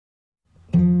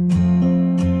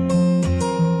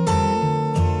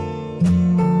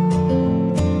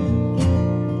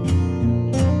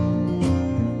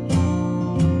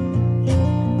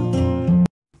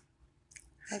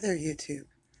YouTube.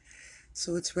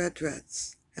 So it's Red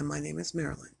Dreads, and my name is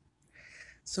Marilyn.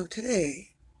 So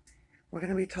today, we're going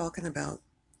to be talking about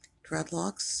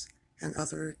dreadlocks and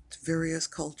other various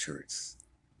cultures.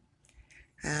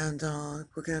 And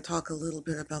we're going to talk a little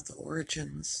bit about the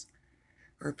origins,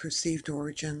 or perceived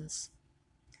origins,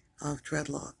 of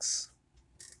dreadlocks.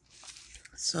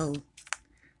 So,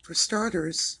 for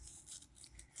starters,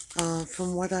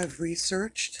 from what I've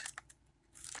researched,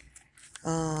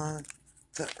 the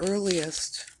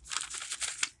earliest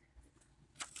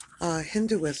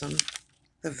Hinduism,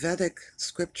 the Vedic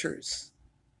scriptures,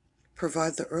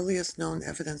 provide the earliest known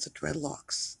evidence of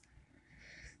dreadlocks.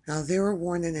 Now, they were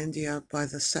worn in India by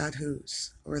the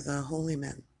sadhus, or the holy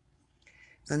men.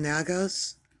 The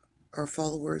Nagas are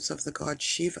followers of the god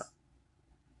Shiva,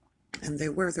 and they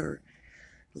wear their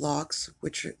locks,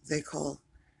 which they call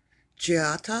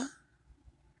jyata,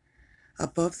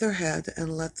 above their head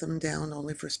and let them down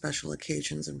only for special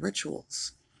occasions and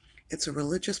rituals. It's a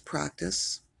religious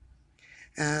practice,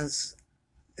 as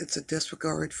it's a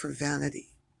disregard for vanity.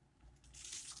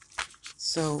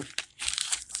 So,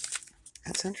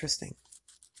 that's interesting.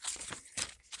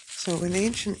 So in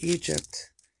ancient Egypt,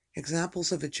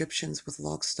 examples of Egyptians with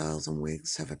lock styles and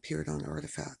wigs have appeared on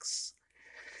artifacts.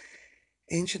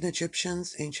 Ancient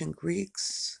Egyptians, ancient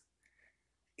Greeks,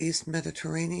 East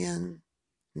Mediterranean,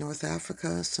 North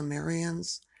Africa,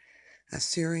 Sumerians,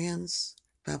 Assyrians,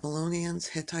 Babylonians,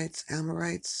 Hittites,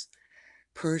 Amorites,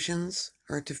 Persians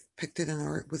are depicted in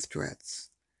art with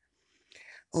dreads.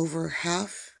 Over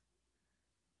half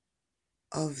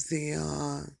of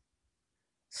the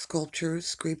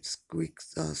sculptures,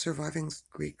 surviving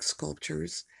Greek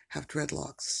sculptures, have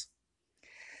dreadlocks.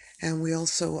 And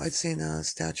I'd seen a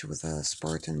statue with a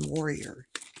Spartan warrior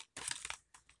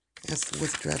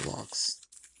with dreadlocks.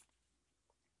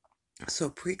 So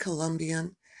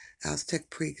pre-Columbian Aztec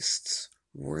priests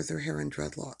wore their hair in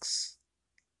dreadlocks.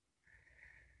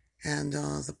 And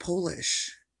the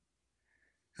Polish,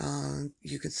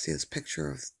 you could see this picture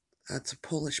of, it's a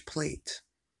Polish plate,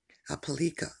 a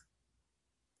palika.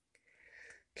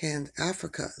 And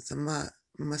Africa, the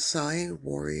Maasai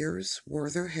warriors wore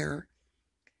their hair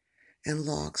in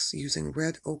locks using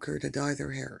red ochre to dye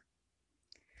their hair.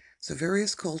 So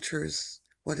various cultures,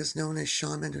 what is known as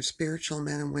shaman or spiritual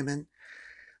men and women,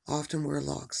 often wear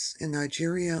locks. In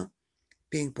Nigeria,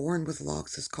 being born with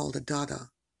locks is called a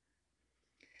dada.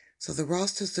 So the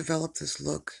Rastas developed this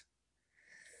look.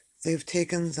 They've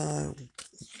taken the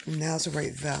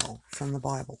Nazarite vow from the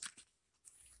Bible.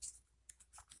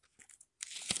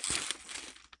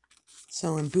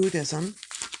 So in Buddhism,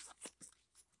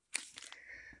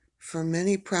 for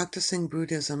many practicing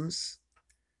Buddhists,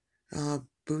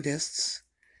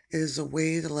 it is a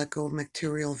way to let go of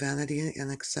material vanity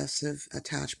and excessive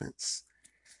attachments.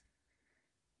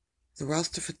 The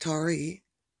Rastafari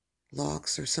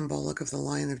locks are symbolic of the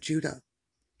Lion of Judah.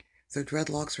 Their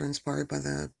dreadlocks are inspired by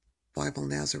the Bible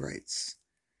Nazarites.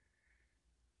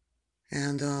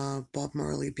 And Bob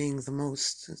Marley being the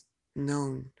most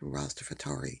known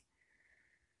Rastafari.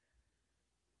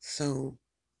 So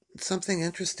something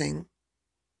interesting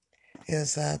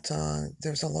is that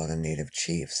there's a lot of native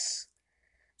chiefs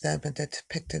that have been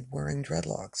depicted wearing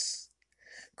dreadlocks.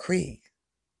 Cree,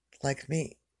 like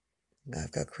me.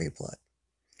 I've got Cree blood.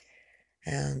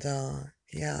 And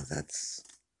yeah, that's,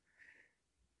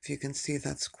 if you can see,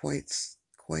 that's quite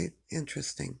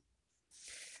interesting.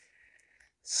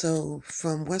 So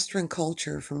from Western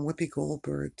culture, from Whoopi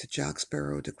Goldberg to Jack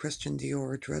Sparrow to Christian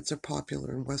Dior, dreads are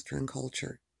popular in Western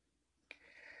culture.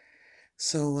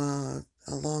 So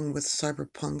along with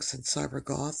cyberpunks and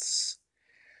cybergoths,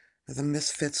 the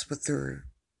misfits with their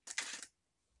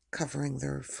covering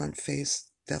their front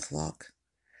face, deathlock.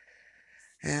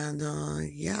 And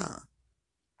yeah,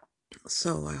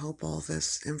 so I hope all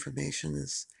this information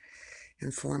is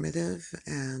informative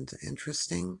and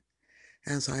interesting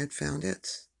as I had found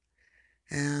it.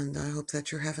 And I hope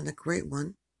that you're having a great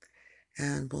one,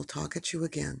 and we'll talk at you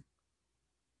again.